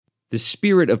The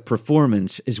spirit of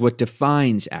performance is what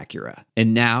defines Acura,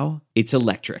 and now it's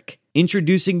electric.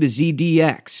 Introducing the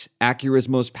ZDX, Acura's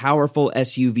most powerful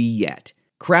SUV yet.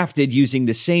 Crafted using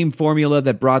the same formula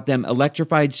that brought them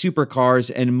electrified supercars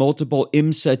and multiple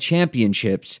IMSA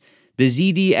championships, the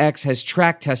ZDX has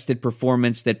track-tested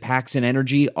performance that packs an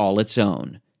energy all its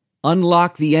own.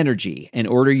 Unlock the energy and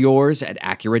order yours at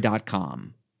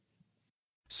Acura.com.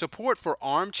 Support for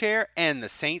Armchair and the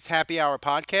Saints Happy Hour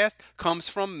podcast comes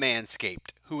from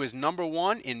Manscaped, who is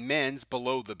 #1 in men's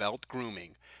below-the-belt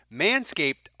grooming.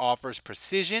 Manscaped offers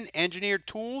precision-engineered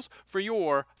tools for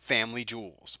your family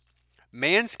jewels.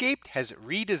 Manscaped has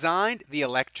redesigned the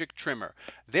electric trimmer.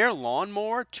 Their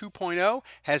Lawnmower 2.0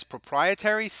 has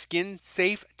proprietary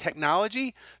skin-safe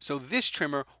technology, so this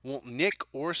trimmer won't nick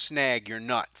or snag your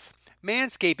nuts.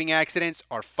 Manscaping accidents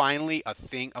are finally a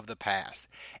thing of the past.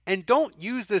 And don't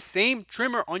use the same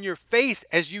trimmer on your face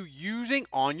as you using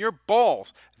on your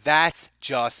balls. That's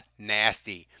just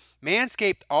nasty.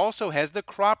 Manscaped also has the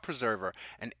Crop Preserver,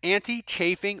 an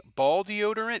anti-chafing ball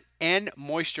deodorant and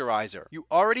moisturizer. You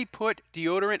already put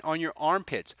deodorant on your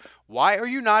armpits. Why are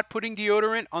you not putting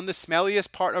deodorant on the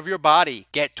smelliest part of your body?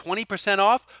 Get 20%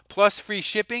 off plus free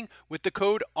shipping with the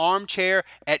code ARMCHAIR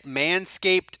at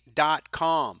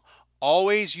manscaped.com.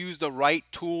 Always use the right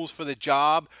tools for the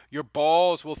job. Your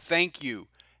balls will thank you.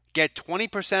 Get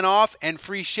 20% off and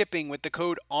free shipping with the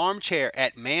code ARMCHAIR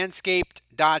at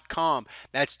manscaped.com.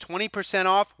 That's 20%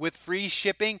 off with free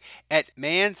shipping at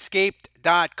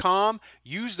manscaped.com.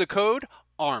 Use the code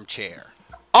ARMCHAIR.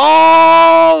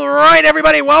 All right,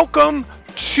 everybody, welcome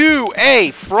to a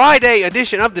Friday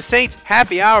edition of the Saints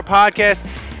Happy Hour podcast.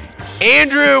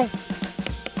 Andrew,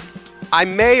 I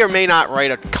may or may not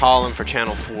write a column for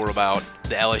Channel 4 about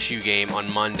the LSU game on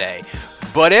Monday,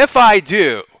 but if I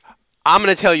do, I'm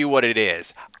going to tell you what it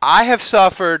is. I have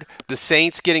suffered the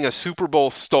Saints getting a Super Bowl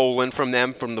stolen from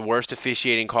them from the worst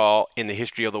officiating call in the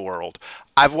history of the world.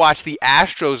 I've watched the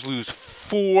Astros lose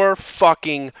 4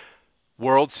 fucking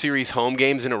World Series home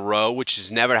games in a row, which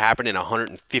has never happened in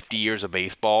 150 years of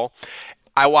baseball.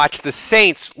 I watched the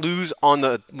Saints lose on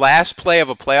the last play of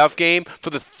a playoff game for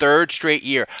the 3rd straight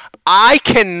year. I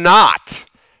cannot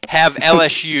have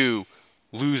LSU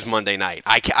lose Monday night.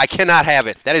 I cannot have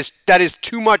it. That is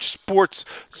too much sports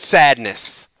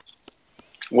sadness.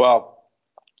 Well,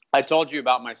 I told you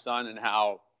about my son and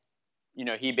how,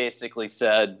 he basically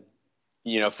said,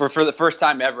 for the first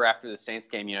time ever after the Saints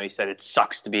game, he said it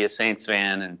sucks to be a Saints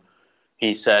fan. And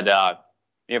he said,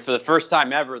 for the first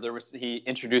time ever, he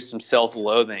introduced some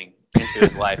self-loathing into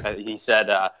his life. He said,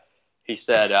 I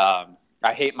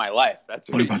hate my life. That's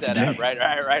what he said right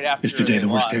after. Is today the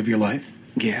worst day of your life?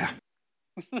 Yeah.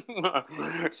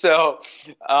 So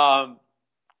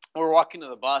we're walking to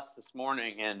the bus this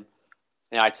morning, and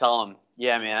I tell him,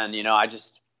 yeah, man, I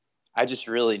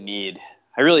really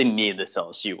need this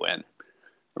LSU win.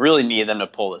 I really need them to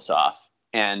pull this off.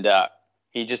 And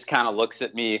he just kind of looks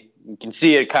at me. You can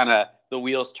see it kind of, the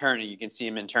wheels turning. You can see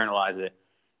him internalize it.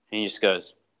 And he just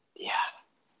goes, yeah.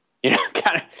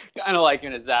 Kind of like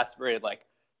an exasperated, like,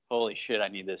 holy shit, I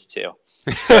need this too.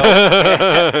 So,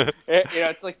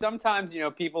 it's like sometimes,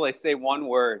 people, they say one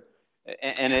word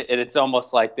and it's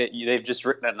almost like that they've just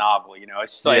written a novel,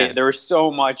 it's just like there was so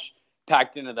much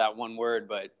packed into that one word.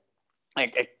 But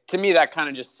to me, that kind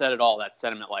of just said it all, that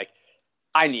sentiment, like,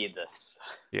 I need this.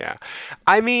 Yeah.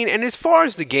 And as far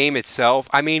as the game itself,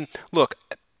 look,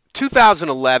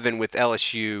 2011 with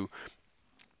LSU,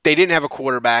 they didn't have a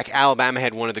quarterback. Alabama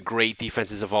had one of the great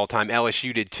defenses of all time.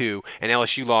 LSU did too, and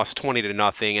LSU lost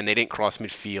 20-0, and they didn't cross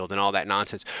midfield and all that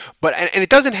nonsense. But and it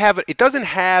doesn't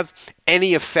have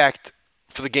any effect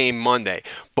for the game Monday.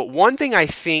 But one thing I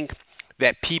think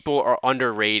that people are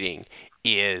underrating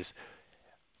is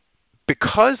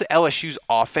because LSU's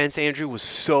offense, Andrew, was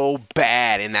so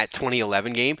bad in that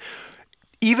 2011 game,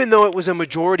 even though it was a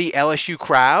majority LSU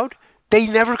crowd, They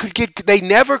never could get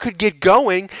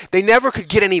going. They never could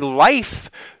get any life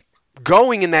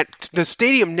going in that. The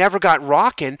stadium never got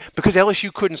rocking because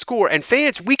LSU couldn't score. And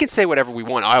fans, we can say whatever we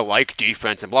want. I like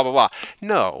defense and blah, blah, blah.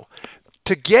 No.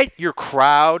 To get your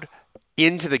crowd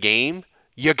into the game,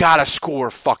 you got to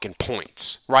score fucking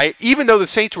points, right? Even though the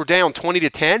Saints were down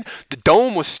 20-10, the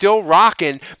dome was still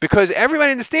rocking because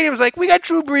everybody in the stadium was like, we got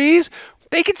Drew Brees.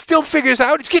 They can still figure this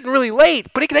out. It's getting really late,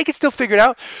 but they can still figure it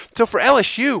out. So for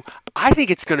LSU, I think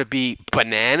it's going to be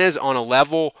bananas on a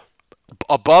level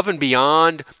above and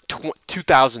beyond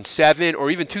 2007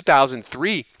 or even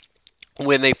 2003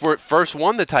 when they first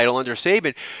won the title under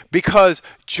Saban, because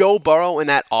Joe Burrow and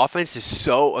that offense is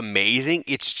so amazing.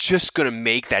 It's just going to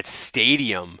make that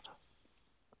stadium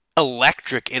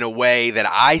electric in a way that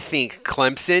I think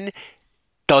Clemson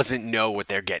doesn't know what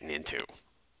they're getting into.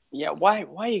 Yeah, why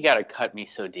you got to cut me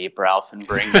so deep, Ralph, and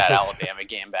bring that Alabama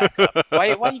game back up?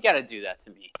 Why you got to do that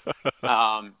to me?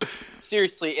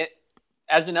 Seriously,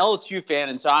 as an LSU fan,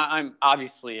 and so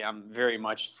I'm very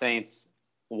much Saints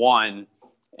 1,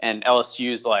 and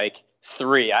LSU's like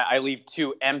 3. I leave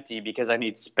 2 empty because I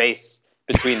need space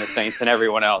between the Saints and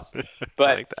everyone else.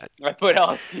 But I put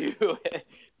LSU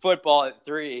football at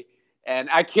 3, and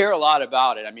I care a lot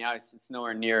about it. I mean, it's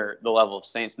nowhere near the level of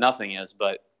Saints. Nothing is,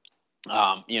 but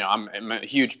I'm a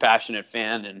huge passionate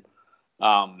fan, and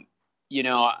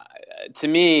to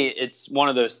me, it's one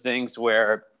of those things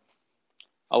where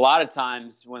a lot of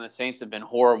times when the Saints have been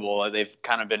horrible, they've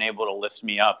kind of been able to lift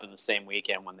me up in the same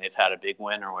weekend when they've had a big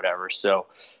win or whatever. So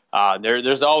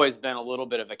there's always been a little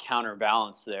bit of a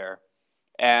counterbalance there.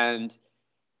 And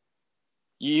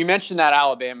you mentioned that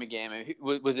Alabama game.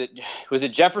 Was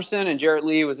it Jefferson and Jarrett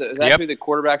Lee? Was that who the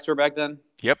quarterbacks were back then?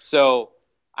 Yep. So,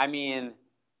 I mean,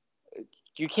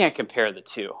 you can't compare the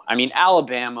two. I mean,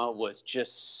 Alabama was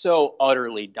just so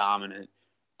utterly dominant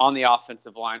on the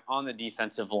offensive line, on the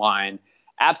defensive line,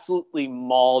 absolutely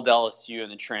mauled LSU in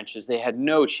the trenches. They had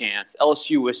no chance.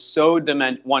 LSU was so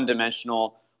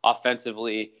one-dimensional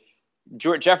offensively.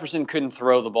 Jefferson couldn't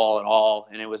throw the ball at all,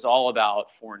 and it was all about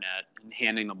Fournette and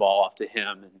handing the ball off to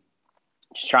him and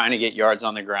just trying to get yards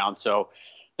on the ground. So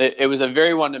it was a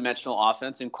very one-dimensional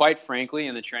offense, and quite frankly,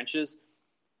 in the trenches,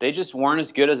 they just weren't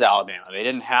as good as Alabama. They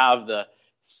didn't have the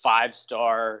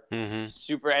 5-star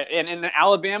super. And in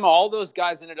Alabama, all those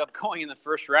guys ended up going in the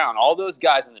first round. All those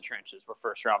guys in the trenches were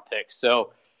first-round picks.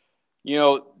 So,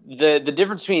 the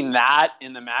difference between that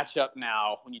and the matchup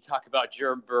now, when you talk about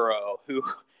Joe Burrow, who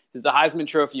is the Heisman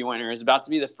Trophy winner, is about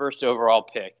to be the first overall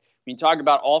pick. When you talk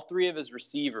about all 3 of his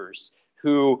receivers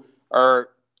who are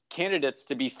candidates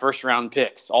to be first-round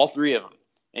picks, all 3 of them.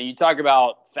 And you talk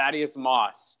about Thaddeus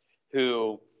Moss,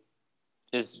 who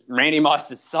is Randy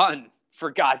Moss's son, for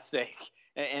God's sake,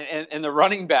 and the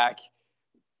running back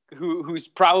who's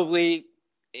probably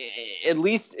at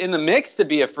least in the mix to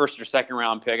be a first or second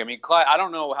round pick. I mean, Clyde, I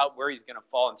don't know where he's going to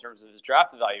fall in terms of his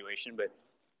draft evaluation, but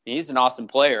he's an awesome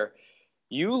player.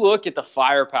 You look at the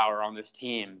firepower on this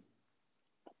team,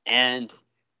 and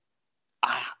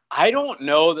I don't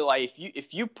know that, like,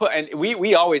 if you put, and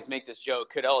we always make this joke,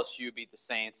 could LSU beat the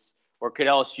Saints? Or could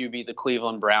LSU beat the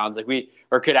Cleveland Browns?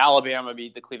 Or could Alabama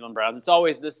beat the Cleveland Browns? It's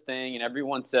always this thing, and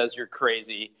everyone says you're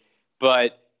crazy.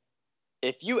 But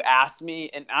if you ask me,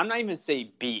 and I'm not even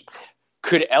say beat,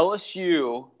 could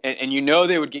LSU, and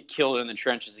they would get killed in the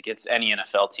trenches against any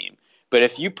NFL team, but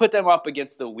if you put them up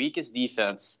against the weakest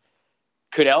defense,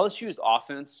 could LSU's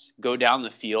offense go down the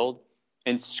field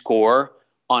and score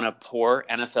on a poor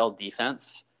NFL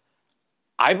defense?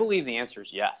 I believe the answer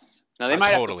is yes. Now, they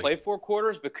might have to play 4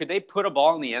 quarters, but could they put a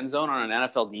ball in the end zone on an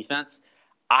NFL defense?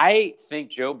 I think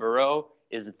Joe Burrow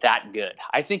is that good.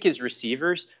 I think his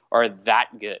receivers are that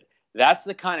good. That's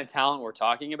the kind of talent we're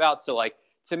talking about. So, like,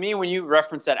 to me, when you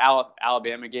reference that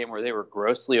Alabama game where they were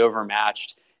grossly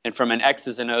overmatched, and from an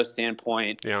X's and O's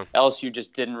standpoint, LSU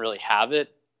just didn't really have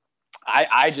it,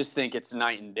 I just think it's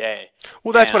night and day.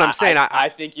 Well, that's what I'm saying. I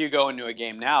think you go into a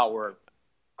game now where,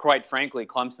 quite frankly,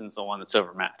 Clemson's the one that's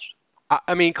overmatched.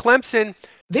 I mean, Clemson.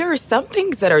 There are some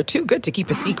things that are too good to keep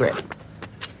a secret.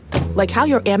 Like how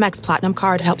your Amex Platinum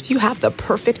card helps you have the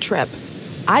perfect trip.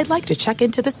 I'd like to check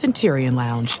into the Centurion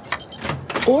Lounge.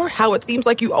 Or how it seems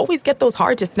like you always get those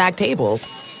hard-to-snag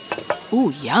tables.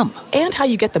 Ooh, yum. And how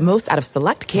you get the most out of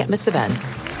select can't-miss events.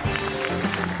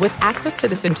 With access to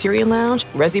the Centurion Lounge,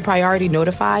 Resi Priority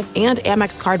Notified, and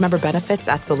Amex card member benefits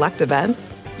at select events,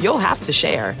 you'll have to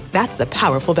share. That's the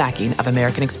powerful backing of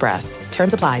American Express.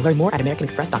 Terms apply. Learn more at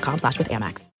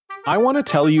americanexpress.com/withAmex. I want to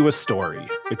tell you a story.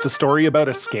 It's a story about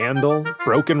a scandal,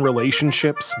 broken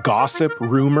relationships, gossip,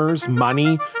 rumors,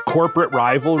 money, corporate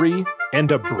rivalry,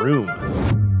 and a broom.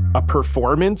 A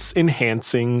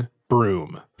performance-enhancing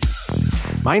broom.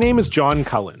 My name is John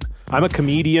Cullen. I'm a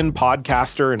comedian,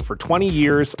 podcaster, and for 20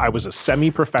 years, I was a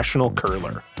semi-professional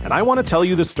curler. And I want to tell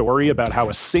you the story about how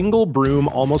a single broom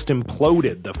almost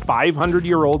imploded the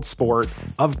 500-year-old sport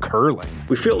of curling.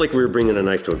 We felt like we were bringing a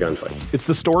knife to a gunfight. It's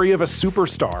the story of a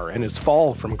superstar and his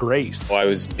fall from grace. Well, I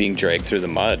was being dragged through the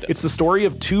mud. It's the story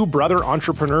of 2 brother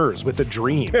entrepreneurs with a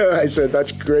dream. I said,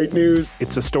 that's great news.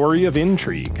 It's a story of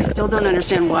intrigue. I still don't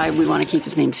understand why we want to keep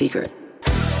his name secret.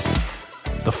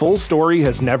 The full story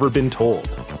has never been told,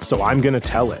 so I'm going to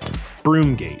tell it.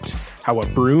 Broomgate, how a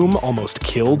broom almost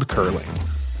killed curling.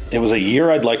 It was a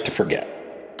year I'd like to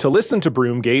forget. To listen to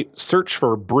Broomgate, search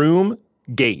for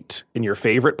Broomgate in your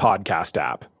favorite podcast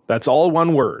app. That's all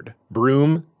one word,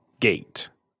 Broomgate.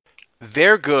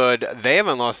 They're good. They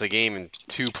haven't lost a game in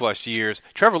 2+ years.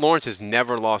 Trevor Lawrence has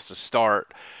never lost a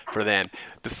start for them.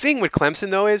 The thing with Clemson,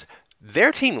 though, is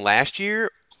their team last year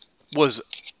was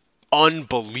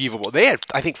unbelievable. They had,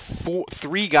 I think,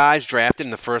 3 guys drafted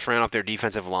in the first round off their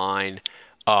defensive line.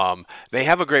 They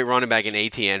have a great running back in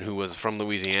ATN who was from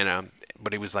Louisiana,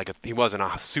 but he wasn't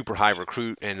a super high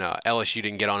recruit, and LSU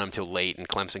didn't get on him until late, and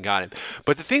Clemson got him.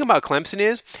 But the thing about Clemson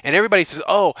is, and everybody says,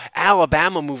 oh,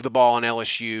 Alabama moved the ball on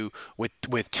LSU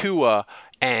with Tua,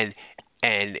 and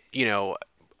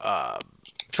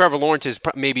Trevor Lawrence is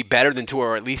maybe better than Tua,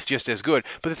 or at least just as good.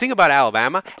 But the thing about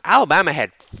Alabama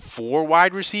had 4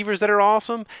 wide receivers that are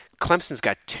awesome. Clemson's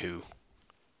got 2.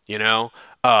 So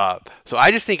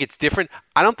I just think it's different.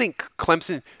 I don't think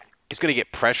Clemson is going to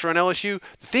get pressure on LSU.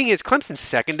 The thing is, Clemson's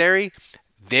secondary,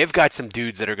 they've got some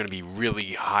dudes that are going to be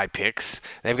really high picks.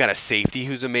 They've got a safety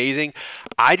who's amazing.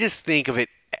 I just think of it,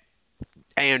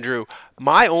 Andrew,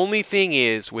 my only thing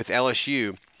is with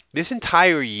LSU, this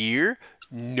entire year,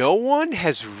 no one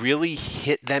has really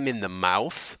hit them in the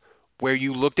mouth where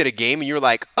you looked at a game and you're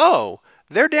like, oh,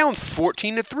 they're down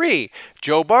 14-3.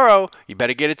 Joe Burrow, you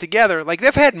better get it together. Like,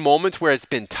 they've had moments where it's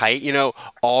been tight.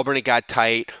 Auburn, it got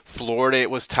tight. Florida,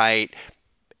 it was tight.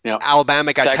 Yep.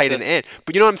 Alabama got tight in the end.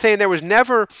 But you know what I'm saying? There was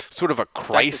never sort of a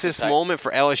crisis moment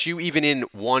for LSU, even in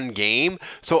one game.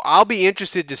 So I'll be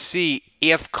interested to see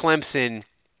if Clemson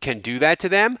can do that to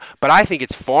them. But I think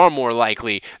it's far more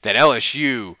likely that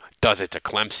LSU does it to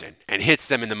Clemson and hits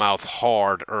them in the mouth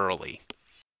hard early.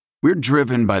 We're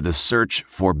driven by the search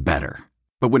for better.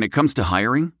 But when it comes to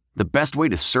hiring, the best way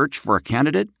to search for a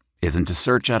candidate isn't to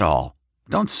search at all.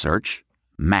 Don't search.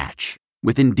 Match.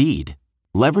 With Indeed.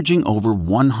 Leveraging over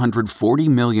 140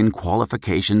 million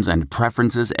qualifications and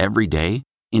preferences every day,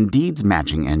 Indeed's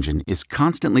matching engine is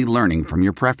constantly learning from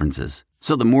your preferences.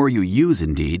 So the more you use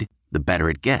Indeed, the better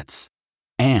it gets.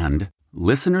 And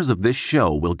listeners of this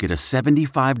show will get a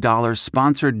 $75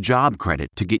 sponsored job credit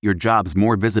to get your jobs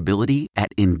more visibility at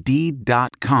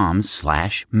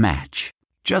Indeed.com/match.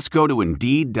 Just go to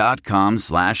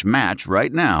Indeed.com/match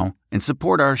right now and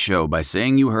support our show by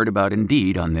saying you heard about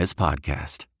Indeed on this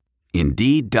podcast.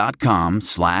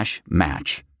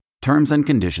 Indeed.com/match. Terms and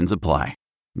conditions apply.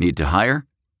 Need to hire?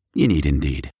 You need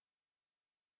Indeed.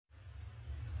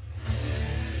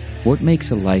 What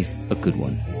makes a life a good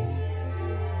one?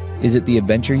 Is it the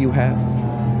adventure you have?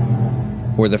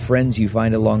 Or the friends you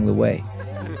find along the way?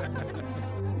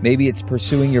 Maybe it's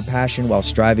pursuing your passion while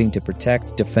striving to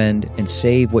protect, defend, and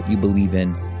save what you believe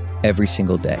in every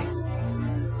single day.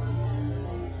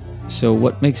 So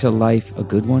what makes a life a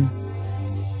good one?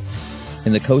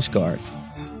 In the Coast Guard,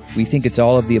 we think it's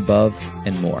all of the above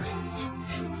and more.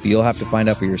 But you'll have to find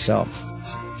out for yourself.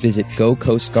 Visit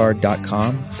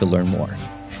GoCoastGuard.com to learn more.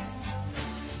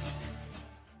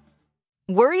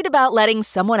 Worried about letting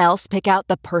someone else pick out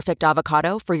the perfect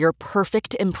avocado for your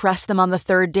perfect impress them on the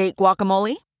third date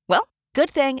guacamole? Well,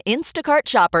 good thing Instacart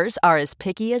shoppers are as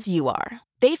picky as you are.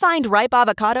 They find ripe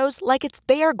avocados like it's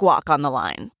their guac on the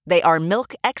line. They are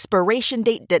milk expiration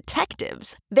date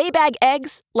detectives. They bag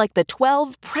eggs like the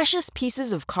 12 precious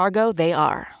pieces of cargo they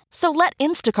are. So let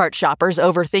Instacart shoppers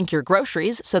overthink your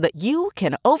groceries so that you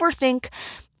can overthink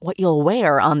what you'll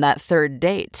wear on that third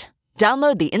date.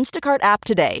 Download the Instacart app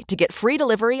today to get free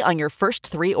delivery on your first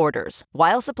 3 orders,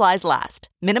 while supplies last.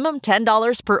 Minimum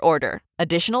 $10 per order.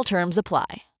 Additional terms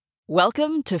apply.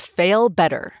 Welcome to Fail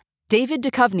Better, David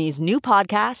Duchovny's new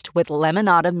podcast with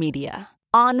Lemonada Media.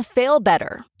 On Fail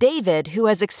Better, David, who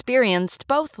has experienced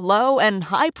both low and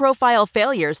high-profile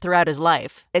failures throughout his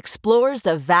life, explores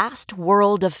the vast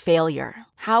world of failure,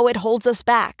 how it holds us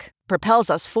back, propels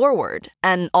us forward,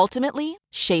 and ultimately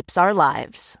shapes our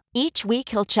lives. Each week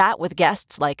he'll chat with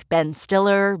guests like Ben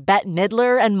Stiller, Bette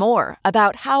Midler, and more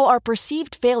about how our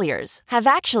perceived failures have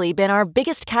actually been our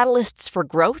biggest catalysts for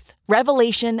growth,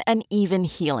 revelation, and even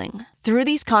healing. Through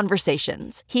these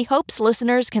conversations, he hopes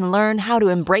listeners can learn how to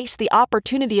embrace the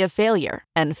opportunity of failure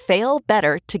and fail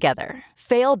better together.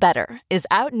 Fail Better is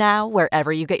out now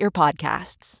wherever you get your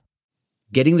podcasts.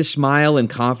 Getting the smile and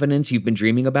confidence you've been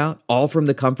dreaming about, all from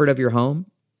the comfort of your home,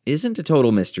 isn't a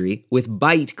total mystery with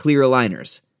Byte clear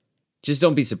aligners. Just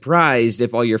don't be surprised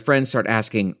if all your friends start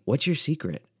asking, "What's your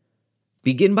secret?"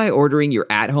 Begin by ordering your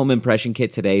at-home impression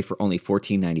kit today for only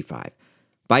 $14.95.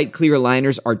 Byte clear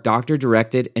aligners are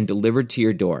doctor-directed and delivered to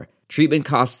your door. Treatment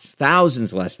costs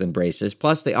thousands less than braces,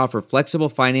 plus they offer flexible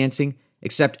financing,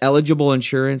 accept eligible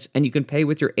insurance, and you can pay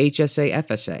with your HSA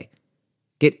FSA.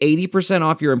 Get 80%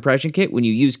 off your impression kit when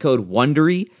you use code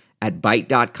WONDERY at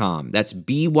Byte.com. That's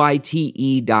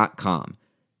BYTE.com.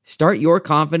 Start your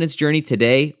confidence journey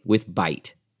today with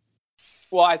Byte.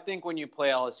 Well, I think when you play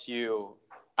LSU,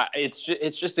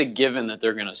 it's just a given that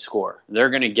they're going to score. They're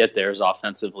going to get theirs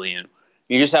offensively, and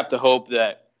you just have to hope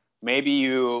that maybe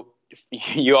you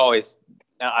always.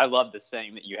 I love the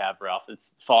saying that you have, Ralph.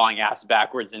 It's falling ass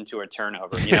backwards into a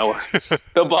turnover. You know, where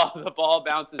the ball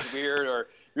bounces weird, or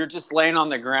you're just laying on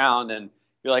the ground and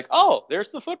you're like, oh,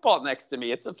 there's the football next to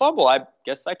me. It's a fumble. I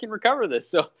guess I can recover this.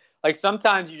 So, like,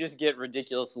 sometimes you just get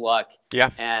ridiculous luck.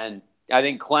 Yeah. And I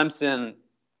think Clemson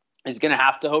is going to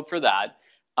have to hope for that.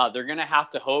 They're going to have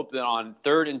to hope that on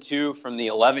 3rd and 2 from the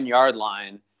 11-yard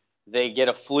line, they get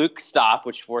a fluke stop,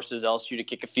 which forces LSU to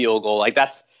kick a field goal. Like,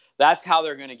 that's how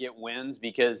they're going to get wins,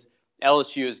 because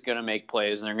LSU is going to make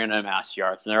plays and they're going to amass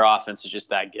yards, and their offense is just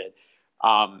that good.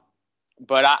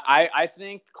 But I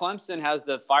think Clemson has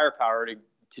the firepower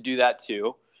to do that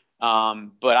too.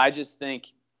 But I just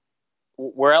think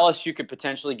where LSU could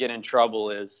potentially get in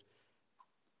trouble is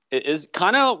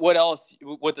kind of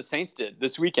what the Saints did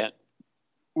this weekend,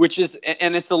 which is,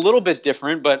 and it's a little bit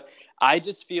different, but I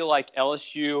just feel like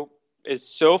LSU is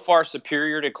so far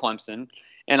superior to Clemson.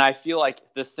 And I feel like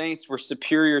the Saints were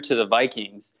superior to the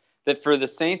Vikings, that for the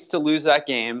Saints to lose that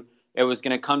game, it was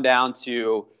going to come down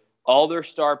to all their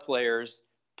star players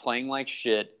playing like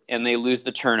shit, and they lose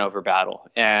the turnover battle.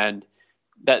 And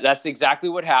that's exactly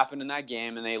what happened in that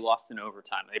game, and they lost in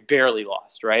overtime. They barely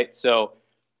lost, right? So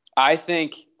I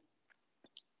think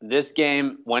this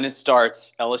game, when it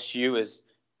starts, LSU is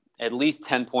at least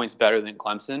 10 points better than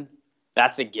Clemson.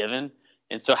 That's a given.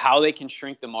 And so how they can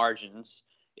shrink the margins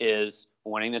is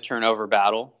winning the turnover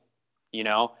battle,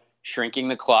 shrinking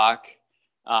the clock,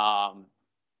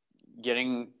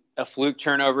 getting a fluke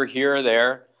turnover here or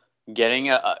there,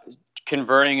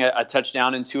 converting a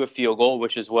touchdown into a field goal,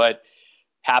 which is what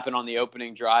happened on the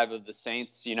opening drive of the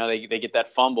Saints. They get that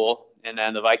fumble, and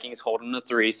then the Vikings hold them to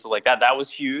 3. So like that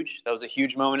was huge. That was a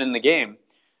huge moment in the game.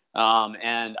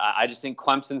 And I just think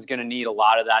Clemson's going to need a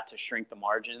lot of that to shrink the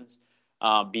margins,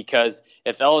 because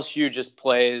if LSU just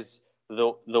plays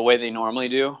the way they normally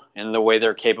do and the way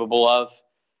they're capable of,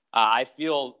 I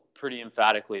feel pretty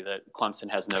emphatically that Clemson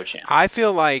has no chance. I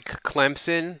feel like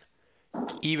Clemson,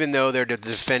 even though they're the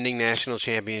defending national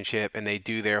championship and they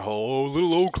do their whole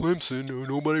little old Clemson,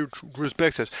 nobody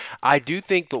respects us, I do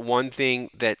think the one thing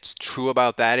that's true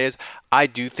about that is I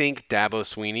do think Dabo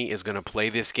Swinney is going to play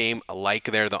this game like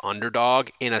they're the underdog,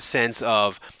 in a sense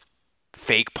of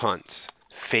fake punts,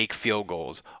 fake field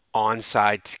goals,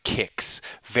 onside kicks.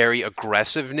 Very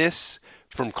aggressiveness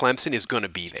from Clemson is going to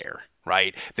be there,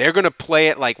 right? They're going to play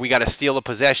it like we got to steal a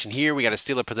possession here, we got to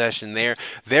steal a possession there.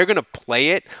 They're going to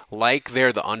play it like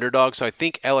they're the underdog, so I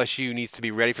think LSU needs to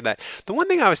be ready for that. The one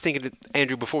thing I was thinking,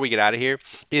 Andrew, before we get out of here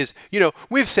is,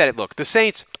 we've said it, look, the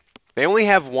Saints, they only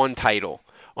have one title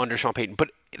under Sean Payton, but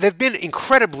they've been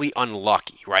incredibly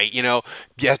unlucky, right?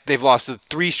 Yes, they've lost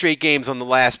 3 straight games on the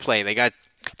last play. They got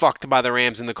fucked by the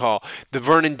Rams in the call. The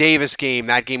Vernon Davis game,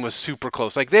 that game was super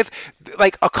close. Like they've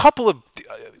a couple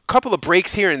of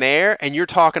breaks here and there, and you're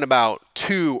talking about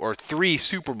 2 or 3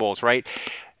 Super Bowls, right?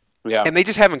 Yeah. And they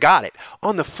just haven't got it.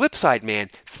 On the flip side,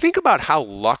 man, think about how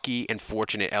lucky and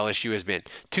fortunate LSU has been.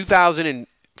 2001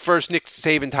 Nick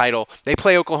Saban title. They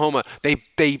play Oklahoma. They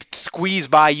squeeze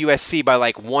by USC by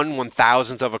like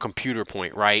 1/1000th of a computer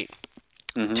point, right?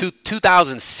 Mm-hmm.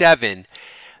 2007,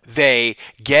 they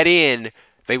get in.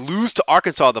 They lose to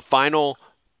Arkansas the final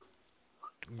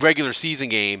regular season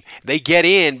game. They get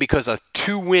in because a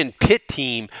 2-win Pitt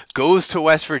team goes to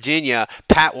West Virginia.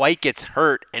 Pat White gets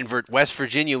hurt, and West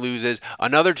Virginia loses.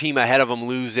 Another team ahead of them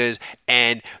loses,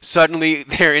 and suddenly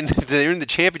they're in the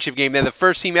championship game. They're the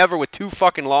first team ever with 2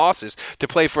 fucking losses to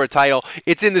play for a title.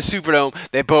 It's in the Superdome.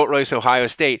 They boat race Ohio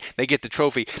State. They get the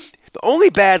trophy. The only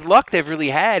bad luck they've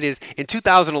really had is in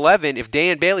 2011, if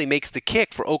Dan Bailey makes the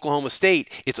kick for Oklahoma State,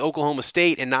 it's Oklahoma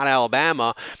State and not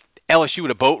Alabama. LSU would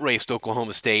have boat raced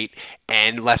Oklahoma State,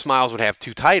 and Les Miles would have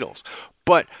 2 titles.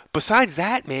 But besides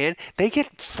that, man, they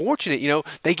get fortunate.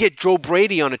 They get Joe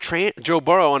Burrow on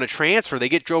a transfer. They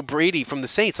get Joe Brady from the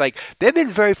Saints. Like, they've been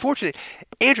very fortunate.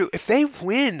 Andrew, if they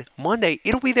win Monday,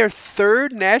 it'll be their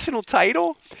 3rd national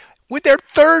title with their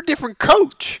 3rd different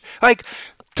coach. Like,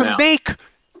 to make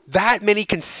that many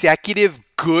consecutive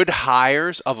good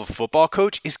hires of a football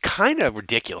coach is kind of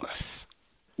ridiculous.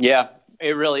 Yeah,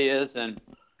 it really is. And,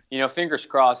 fingers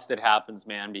crossed it happens,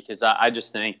 man, because I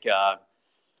just think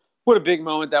what a big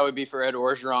moment that would be for Ed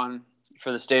Orgeron,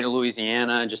 for the state of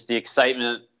Louisiana, just the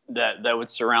excitement that would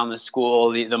surround the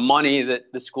school, the money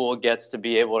that the school gets to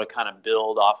be able to kind of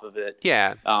build off of it.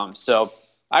 Yeah. So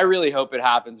I really hope it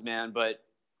happens, man. But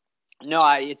no,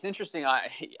 it's interesting.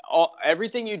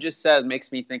 Everything you just said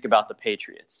makes me think about the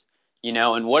Patriots,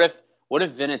 and what if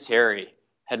Vinatieri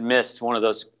had missed one of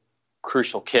those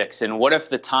crucial kicks? And what if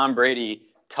the Tom Brady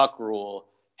tuck rule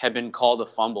had been called a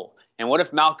fumble? And what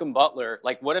if Malcolm Butler,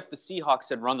 what if the Seahawks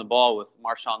had run the ball with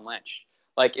Marshawn Lynch?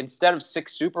 Instead of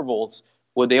 6 Super Bowls,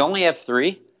 would they only have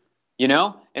 3?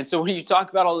 And so when you talk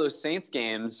about all those Saints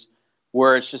games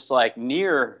where it's just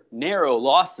narrow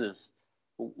losses,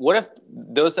 what if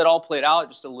those had all played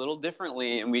out just a little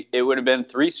differently and it would have been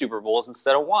 3 Super Bowls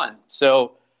instead of 1?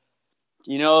 So,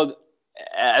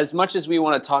 as much as we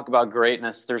want to talk about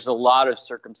greatness, there's a lot of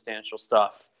circumstantial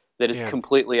stuff that is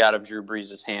completely out of Drew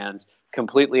Brees' hands,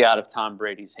 completely out of Tom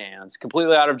Brady's hands,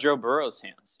 completely out of Joe Burrow's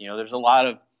hands. There's a lot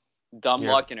of dumb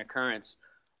luck and occurrence.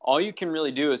 All you can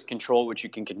really do is control what you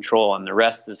can control, and the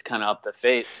rest is kind of up to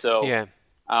fate. So,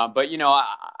 but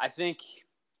I think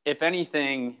if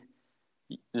anything,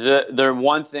 the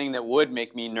one thing that would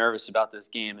make me nervous about this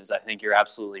game is I think you're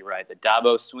absolutely right that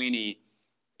Dabo Swinney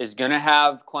is going to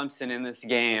have Clemson in this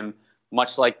game,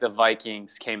 much like the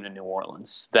Vikings came to New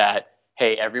Orleans. That,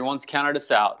 hey, everyone's counted us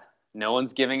out, no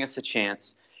one's giving us a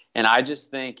chance, and I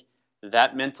just think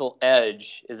that mental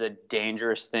edge is a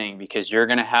dangerous thing because you're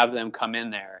going to have them come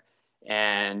in there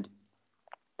and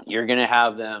you're going to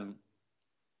have them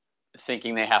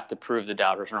thinking they have to prove the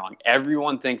doubters wrong.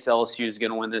 Everyone thinks LSU is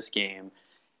going to win this game.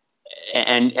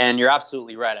 And you're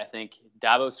absolutely right. I think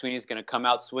Dabo Swinney is going to come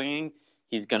out swinging.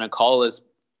 He's going to call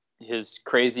his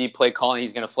crazy play calling.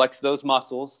 He's going to flex those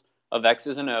muscles of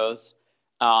X's and O's.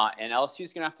 And LSU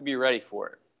is going to have to be ready for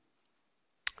it.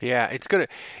 Yeah, it's gonna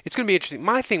be interesting.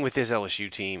 My thing with this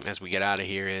LSU team, as we get out of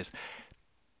here, is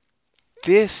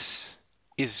this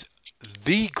is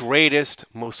the greatest,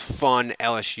 most fun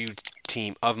LSU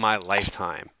team of my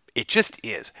lifetime. It just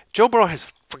is. Joe Burrow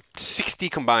has 60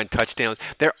 combined touchdowns.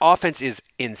 Their offense is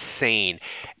insane,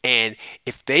 and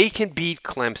if they can beat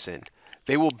Clemson,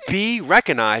 they will be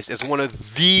recognized as one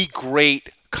of the great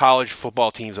college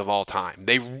football teams of all time.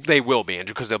 They will be,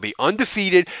 Andrew, because they'll be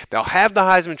undefeated. They'll have the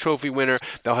Heisman Trophy winner.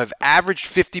 They'll have averaged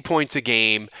 50 points a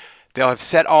game. They'll have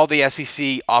set all the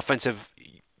SEC offensive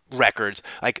records.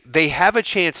 They have a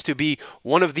chance to be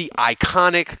one of the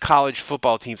iconic college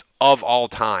football teams of all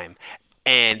time.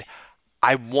 And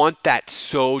I want that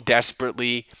so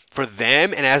desperately for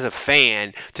them and as a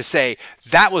fan to say,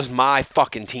 that was my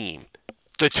fucking team.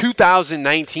 The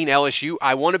 2019 LSU,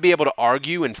 I want to be able to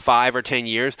argue in 5 or 10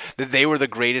 years that they were the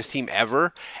greatest team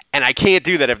ever, and I can't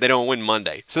do that if they don't win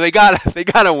Monday. So they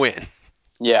gotta win.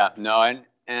 Yeah, no,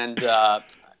 and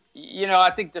I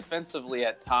think defensively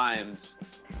at times,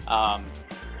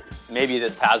 maybe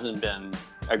this hasn't been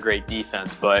a great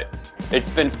defense, but it's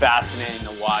been fascinating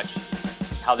to watch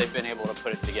how they've been able to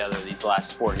put it together these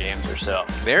last 4 games or so.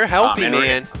 They're healthy,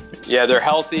 man. Yeah, they're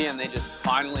healthy, and they just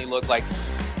finally look like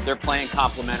they're playing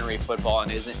complementary football,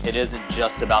 and it isn't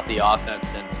just about the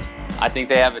offense. And I think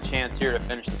they have a chance here to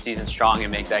finish the season strong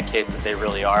and make that case that they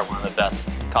really are one of the best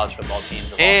college football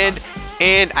teams of all time.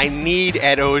 And I need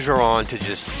Ed Ogeron to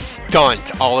just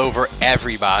stunt all over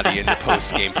everybody in the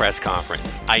post-game press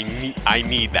conference. I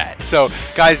need that. So,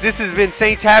 guys, this has been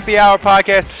Saints Happy Hour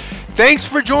Podcast. Thanks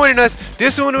for joining us.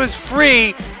 This one was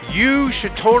free. You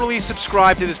should totally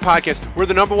subscribe to this podcast. We're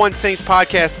the #1 Saints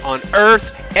podcast on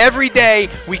earth. Every day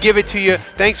we give it to you.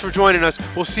 Thanks for joining us.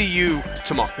 We'll see you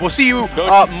tomorrow. We'll see you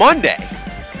Monday.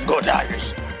 Go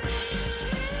Tigers.